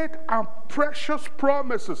great and precious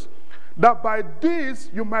promises, that by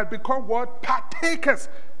these you might become what? Partakers.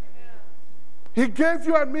 He gave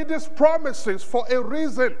you and me these promises for a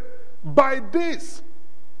reason. By this.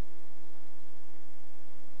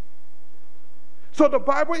 So the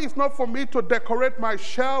Bible is not for me to decorate my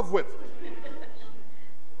shelf with.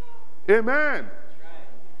 Amen.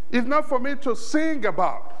 It's not for me to sing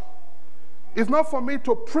about. It's not for me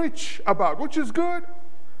to preach about, which is good.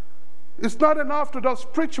 It's not enough to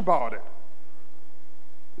just preach about it.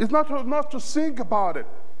 It's not enough to sing about it.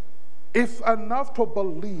 It's enough to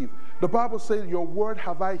believe. The Bible says, your word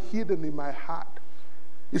have I hidden in my heart.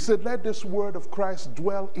 He said, let this word of Christ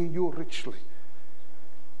dwell in you richly.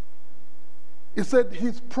 He said,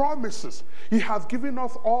 His promises. He has given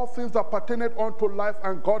us all things that pertain unto life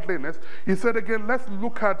and godliness. He said again, let's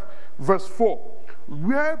look at verse 4.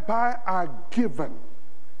 Whereby are given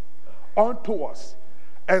unto us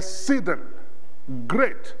exceeding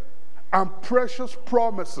great and precious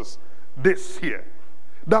promises this year,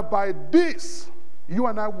 that by this you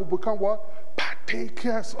and I will become what?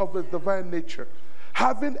 Partakers of the divine nature,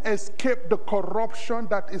 having escaped the corruption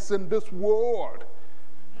that is in this world.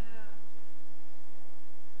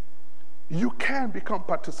 You can become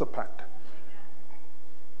participant.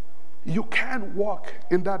 You can walk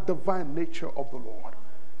in that divine nature of the Lord.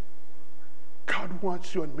 God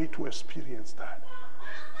wants you and me to experience that.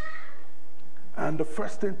 And the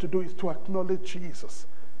first thing to do is to acknowledge Jesus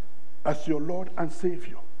as your Lord and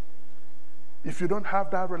Savior. If you don't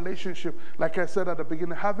have that relationship, like I said at the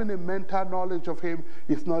beginning, having a mental knowledge of Him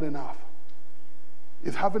is not enough.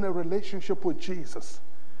 It's having a relationship with Jesus.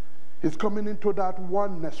 It's coming into that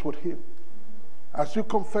oneness with Him. As you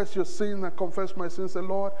confess your sin and confess my sins, say,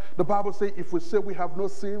 Lord, the Bible says if we say we have no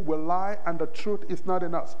sin, we lie and the truth is not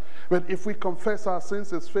in us. But if we confess our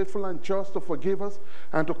sins, it's faithful and just to forgive us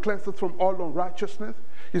and to cleanse us from all unrighteousness.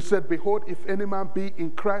 He said, behold, if any man be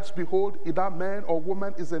in Christ, behold, if that man or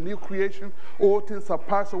woman is a new creation. All things have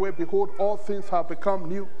passed away. Behold, all things have become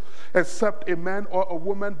new. Except a man or a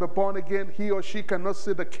woman be born again, he or she cannot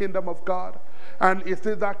see the kingdom of God. And it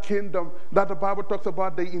is that kingdom that the Bible talks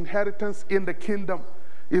about, the inheritance in the kingdom.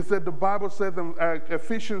 It said, the Bible says in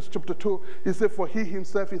Ephesians chapter 2, it said, for He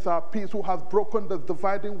Himself is our peace, who has broken the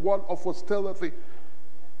dividing wall of hostility.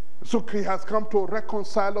 So He has come to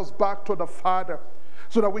reconcile us back to the Father,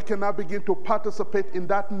 so that we can now begin to participate in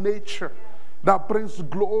that nature that brings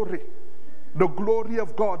glory. The glory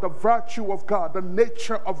of God, the virtue of God, the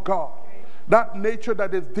nature of God. That nature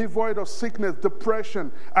that is devoid of sickness,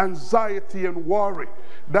 depression, anxiety, and worry.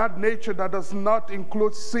 That nature that does not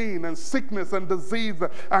include sin and sickness and disease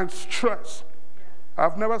and stress.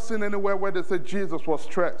 I've never seen anywhere where they say Jesus was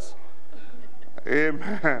stressed.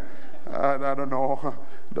 Amen. I don't know.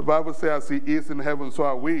 The Bible says, as He is in heaven, so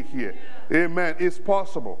are we here. Amen. It's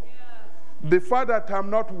possible. The fact that I'm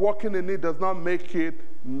not walking in it does not make it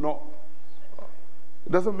no.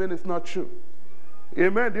 It doesn't mean it's not true.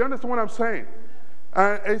 Amen. Do you understand what I'm saying?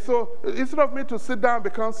 And so instead of me to sit down and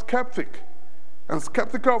become skeptic and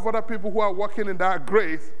skeptical of other people who are walking in that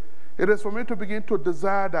grace, It is for me to begin to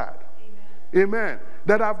desire that. Amen.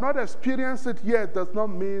 That I've not experienced it yet does not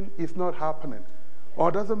mean it's not happening,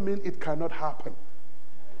 or doesn't mean it cannot happen.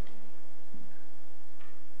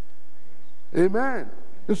 Amen.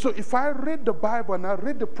 And so if I read the Bible and I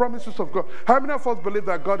read the promises of God, how many of us believe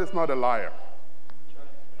that God is not a liar?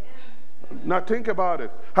 Now think about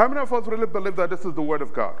it. How many of us really believe that this is the Word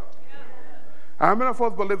of God? How many of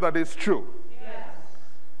us believe that it's true?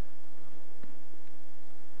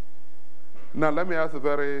 Now let me ask a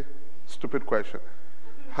very stupid question.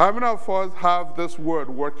 How many of us have this word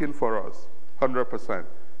working for us? 100%.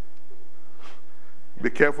 Be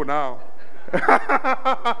careful now.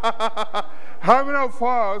 How many of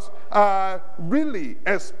us are really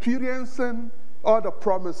experiencing all the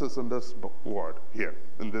promises in this word here,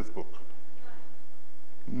 in this book?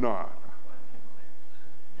 No.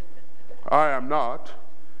 I am not.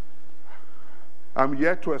 I'm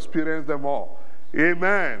yet to experience them all.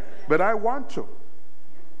 Amen. But I want to.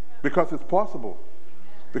 Because it's possible.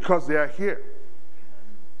 Because they are here.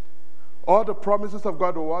 All the promises of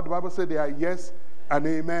God, the Bible says they are yes and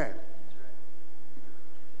amen.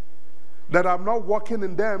 That I'm not walking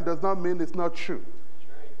in them does not mean it's not true.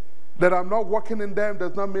 That I'm not walking in them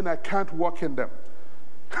does not mean I can't walk in them.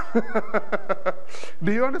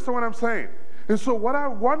 Do you understand what I'm saying? And so what I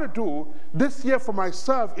want to do this year for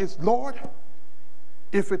myself is, Lord,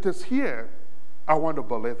 if it is here, I want to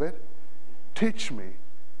believe it. Teach me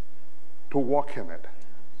to walk in it.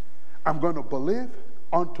 I'm going to believe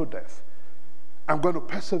unto death. I'm going to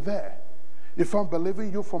persevere. If I'm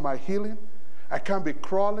believing you for my healing, I can't be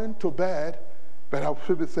crawling to bed, but I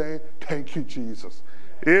should be saying, thank you, Jesus.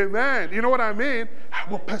 Amen. You know what I mean? I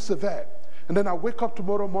will persevere. And then I wake up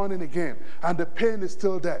tomorrow morning again, and the pain is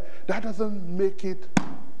still there. That doesn't make it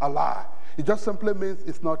a lie. It just simply means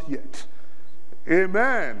it's not yet.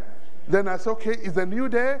 Amen. Then I say, okay, it's a new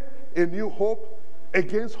day, a new hope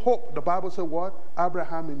against hope. The Bible says what?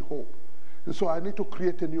 Abraham in hope. And so I need to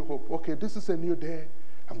create a new hope. Okay, this is a new day.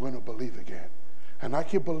 I'm going to believe again. And I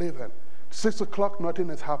keep believing. 6 o'clock, nothing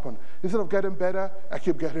has happened. Instead of getting better, I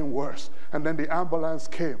keep getting worse. And then the ambulance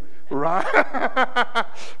came, right?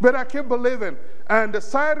 But I keep believing. And the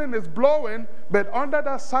siren is blowing, but under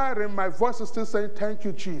that siren, my voice is still saying, thank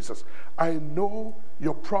you, Jesus. I know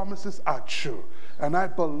your promises are true. And I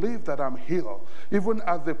believe that I'm healed. Even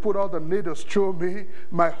as they put all the needles through me,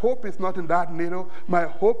 my hope is not in that needle. My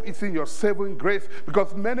hope is in your saving grace.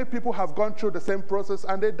 Because many people have gone through the same process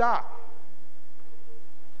and they die.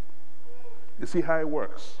 You see how it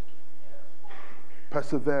works?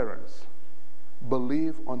 Perseverance.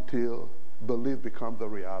 Believe until belief becomes a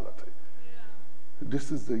reality.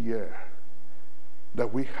 This is the year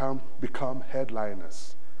that we can become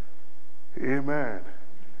headliners. Amen.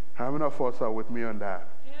 How many of us are with me on that?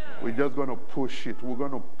 We're just going to push it. We're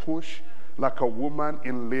going to push like a woman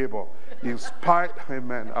in labor. In spite,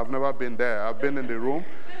 amen. I've never been there. I've been in the room.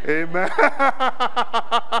 Amen.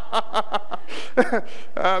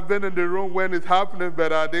 I've been in the room when it's happening,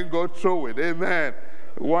 but I didn't go through it. Amen.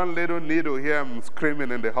 One little needle here, I'm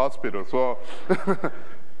screaming in the hospital. So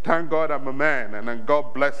thank God I'm a man, and then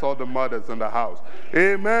God bless all the mothers in the house.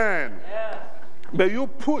 Amen. Yeah. But you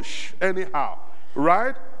push anyhow,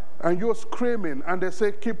 right? And you're screaming, and they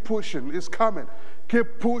say, keep pushing, it's coming.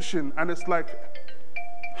 Keep pushing, and it's like,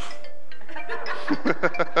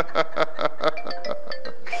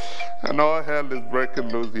 and all hell is breaking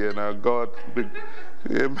loose here now. God,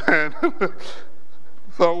 amen.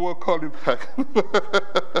 So we'll call you back.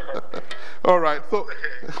 All right, so,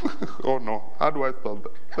 oh no, how do I stop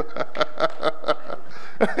that?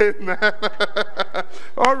 Amen.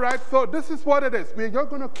 All right, so this is what it is. We're just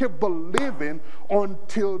going to keep believing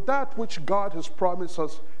until that which God has promised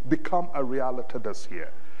us become a reality this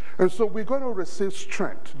year. And so we're going to receive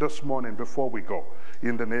strength this morning before we go,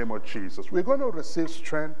 in the name of Jesus. We're going to receive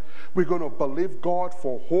strength. We're going to believe God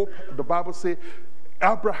for hope. The Bible says,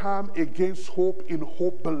 Abraham against hope, in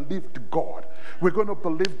hope believed God. We're going to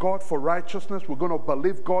believe God for righteousness. We're going to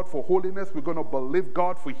believe God for holiness. We're going to believe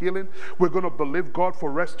God for healing. We're going to believe God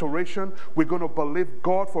for restoration. We're going to believe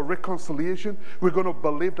God for reconciliation. We're going to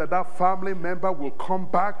believe that that family member will come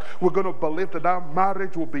back. We're going to believe that that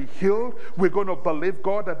marriage will be healed. We're going to believe,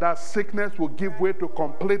 God, that that sickness will give way to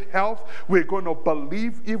complete health. We're going to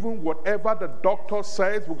believe even whatever the doctor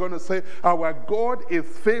says. We're going to say, our God is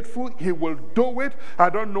faithful. He will do it. I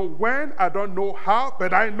don't know when, I don't know how,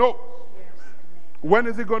 but I know. When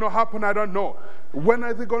is it going to happen? I don't know. When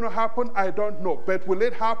is it going to happen? I don't know. But will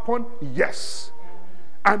it happen? Yes.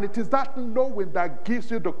 And it is that knowing that gives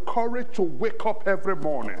you the courage to wake up every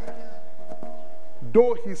morning.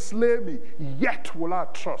 Though he slay me, yet will I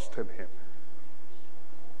trust in him.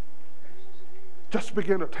 Just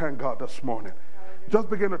begin to thank God this morning. Just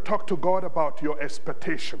begin to talk to God about your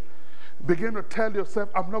expectation. Begin to tell yourself,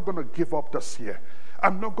 I'm not going to give up this year.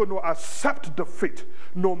 I'm not going to accept defeat.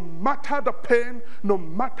 No matter the pain, no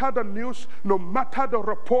matter the news, no matter the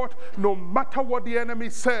report, no matter what the enemy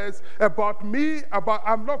says about me,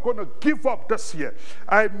 I'm not going to give up this year.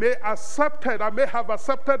 I may have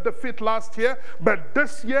accepted defeat last year, but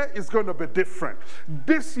this year is going to be different.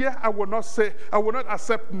 This year I will not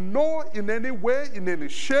accept no in any way, in any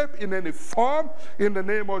shape, in any form, in the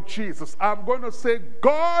name of Jesus. I'm going to say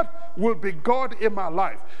God will be God in my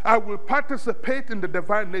life. I will participate in the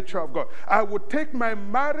divine nature of God. I will take my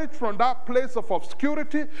marriage from that place of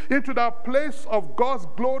obscurity into that place of God's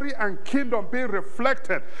glory and kingdom being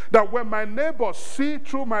reflected. That when my neighbors see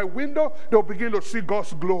through my window, they'll begin to see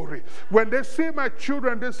God's glory. When they see my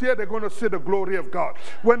children this year, they're going to see the glory of God.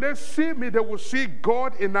 When they see me, they will see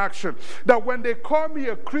God in action. That when they call me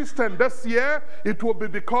a Christian this year, it will be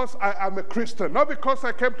because I am a Christian, not because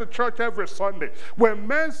I came to church every Sunday. When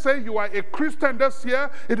men say you are a Christian this year,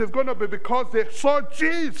 it is going to be because they saw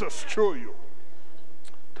Jesus through you.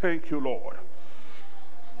 Thank you, Lord.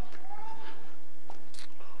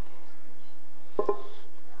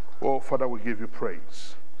 Oh, Father, we give you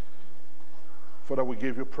praise. Father, we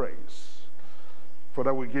give you praise.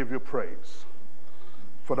 Father, we give you praise.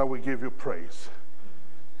 Father, we give you praise.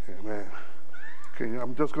 Amen. Okay,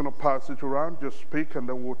 I'm just going to pass it around. Just speak, and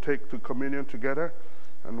then we'll take the communion together,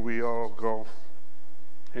 and we all go.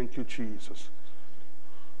 Thank you, Jesus.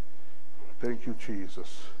 Thank you,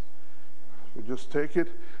 Jesus. You just take it.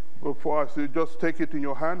 Before us, you just take it in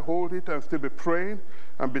your hand, hold it, and still be praying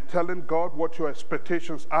and be telling God what your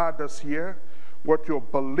expectations are this year, what you're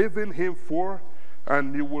believing Him for,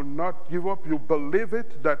 and you will not give up. You believe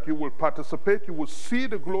it, that you will participate. You will see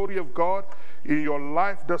the glory of God in your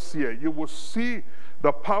life this year. You will see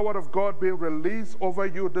the power of God being released over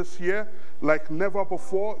you this year like never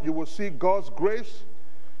before. You will see God's grace.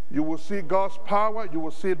 You will see God's power. You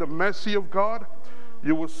will see the mercy of God.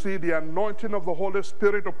 You will see the anointing of the Holy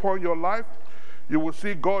Spirit upon your life. You will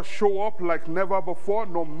see God show up like never before.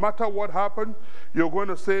 No matter what happens, you're going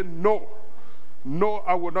to say, no. No,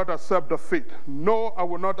 I will not accept defeat. No, I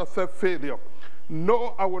will not accept failure.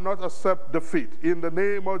 No, I will not accept defeat. In the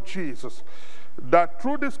name of Jesus. That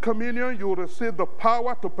through this communion, you will receive the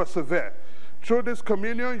power to persevere. Through this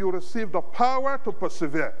communion, you will receive the power to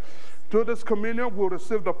persevere. Through this communion, we'll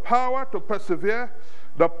receive the power to persevere,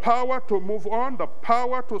 the power to move on, the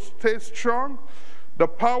power to stay strong, the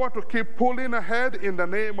power to keep pulling ahead in the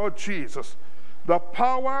name of Jesus, the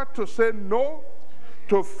power to say no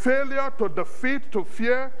to failure, to defeat, to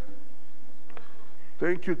fear.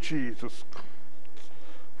 Thank you, Jesus.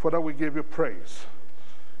 Father, we give you praise.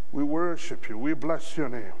 We worship you. We bless your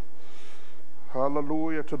name.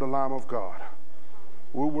 Hallelujah to the Lamb of God.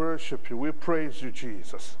 We worship you. We praise you,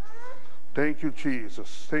 Jesus. Thank you,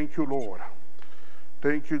 Jesus. Thank you, Lord.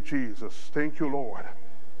 Thank you, Jesus. Thank you, Lord.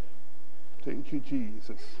 Thank you,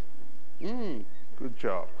 Jesus. Good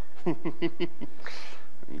job. Thank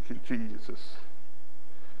you, Jesus.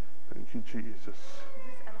 Thank you, Jesus.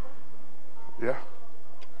 Yeah.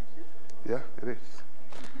 Yeah, it is.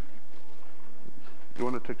 You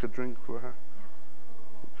want to take a drink for her?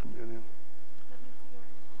 Communion.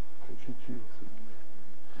 Thank you, Jesus.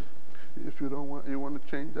 If you don't want, you want to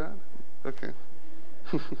change that? Okay.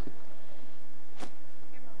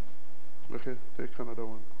 Okay, take another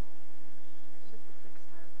one.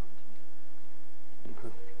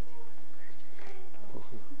 Okay.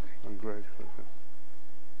 Okay. I'm great. Okay.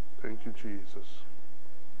 Thank you, Jesus.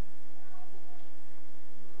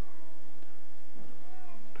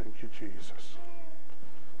 Thank you, Jesus.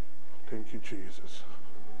 Thank you, Jesus.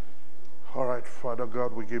 All right, Father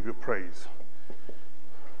God, we give you praise.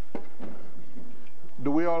 Do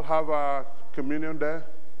we all have our communion there?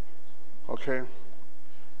 Okay.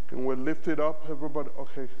 Can we lift it up, everybody?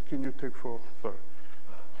 Okay, can you take sorry.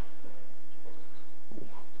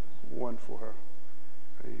 One for her.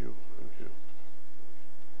 And you, thank you.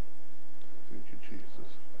 Thank you,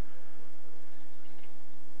 Jesus.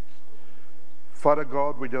 Father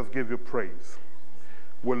God, we just give you praise.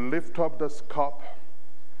 We lift up this cup.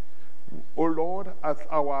 Oh Lord, as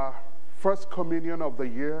our first communion of the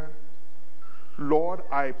year, Lord,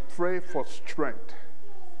 I pray for strength.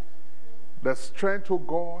 The strength, oh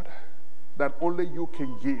God, that only you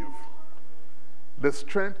can give. The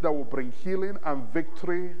strength that will bring healing and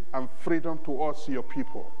victory and freedom to us, your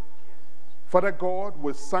people. Father God,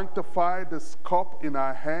 we sanctify this cup in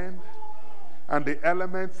our hand and the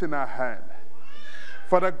elements in our hand.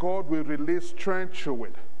 Father God, we release strength through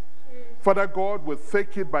it. Father God, we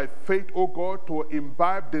take it by faith, oh God, to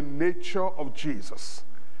imbibe the nature of Jesus.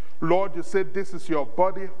 Lord, you said this is your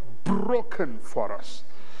body broken for us.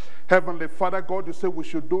 Heavenly Father God, you say we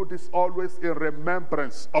should do this always in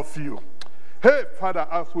remembrance of you. Hey, Father,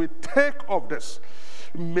 as we take of this,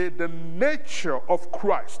 may the nature of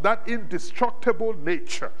Christ, that indestructible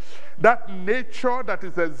nature, that nature that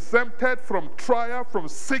is exempted from trial, from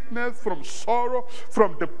sickness, from sorrow,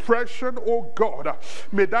 from depression, oh God,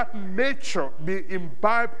 may that nature be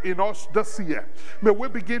imbibed in us this year. May we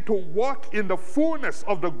begin to walk in the fullness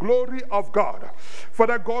of the glory of God.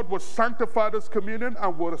 Father God, will sanctify this communion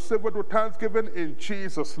and will receive it with thanksgiving in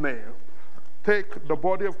Jesus' name. Take the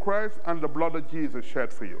body of Christ and the blood of Jesus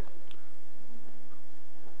shed for you.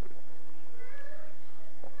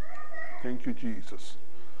 Thank you, Jesus.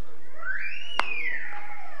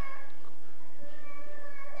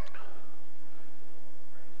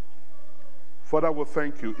 Father, we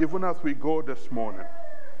thank you. Even as we go this morning,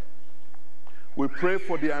 we pray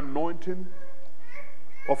for the anointing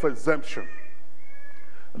of exemption.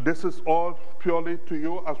 This is all purely to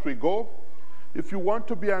you as we go. If you want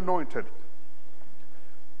to be anointed,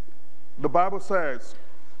 the Bible says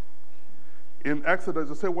in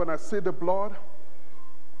Exodus, it says, when I see the blood,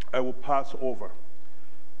 I will pass over.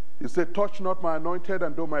 He said, touch not my anointed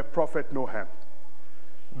and do my prophet no harm.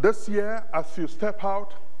 This year, as you step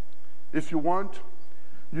out, if you want,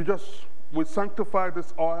 we sanctify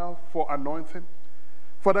this oil for anointing.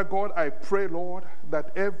 Father God, I pray, Lord,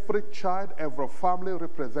 that every child, every family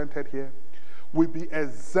represented here will be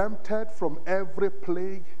exempted from every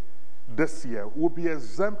plague this year, will be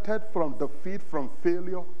exempted from defeat, from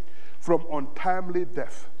failure, from untimely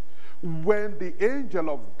death. When the angel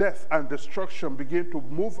of death and destruction begin to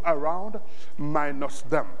move around, minus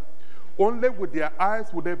them, only with their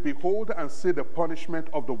eyes will they behold and see the punishment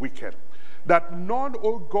of the wicked. That none,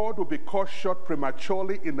 O God, will be cut short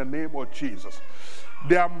prematurely in the name of Jesus.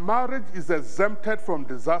 Their marriage is exempted from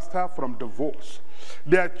disaster, from divorce.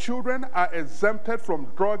 Their children are exempted from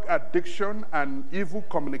drug addiction and evil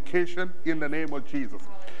communication in the name of Jesus.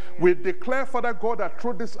 We declare, Father God, that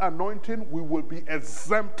through this anointing, we will be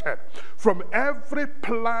exempted from every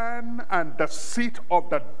plan and deceit of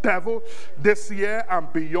the devil this year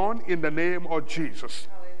and beyond in the name of Jesus.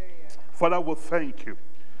 Hallelujah. Father, we thank you.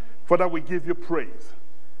 Father, we give you praise.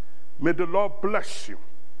 May the Lord bless you.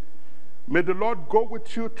 May the Lord go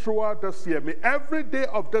with you throughout this year. May every day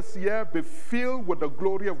of this year be filled with the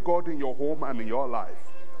glory of God in your home and in your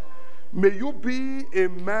life. May you be a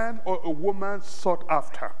man or a woman sought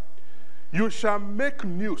after. You shall make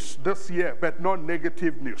news this year, but not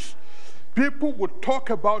negative news. People will talk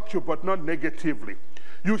about you, but not negatively.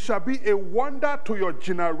 You shall be a wonder to your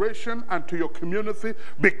generation and to your community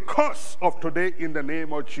because of today in the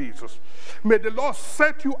name of Jesus. May the Lord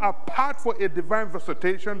set you apart for a divine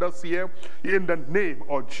visitation this year in the name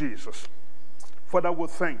of Jesus. Father, we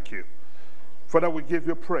thank you. Father, we give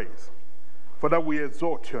you praise. Father, we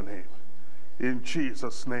exalt your name. In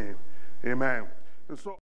Jesus' name, amen. And so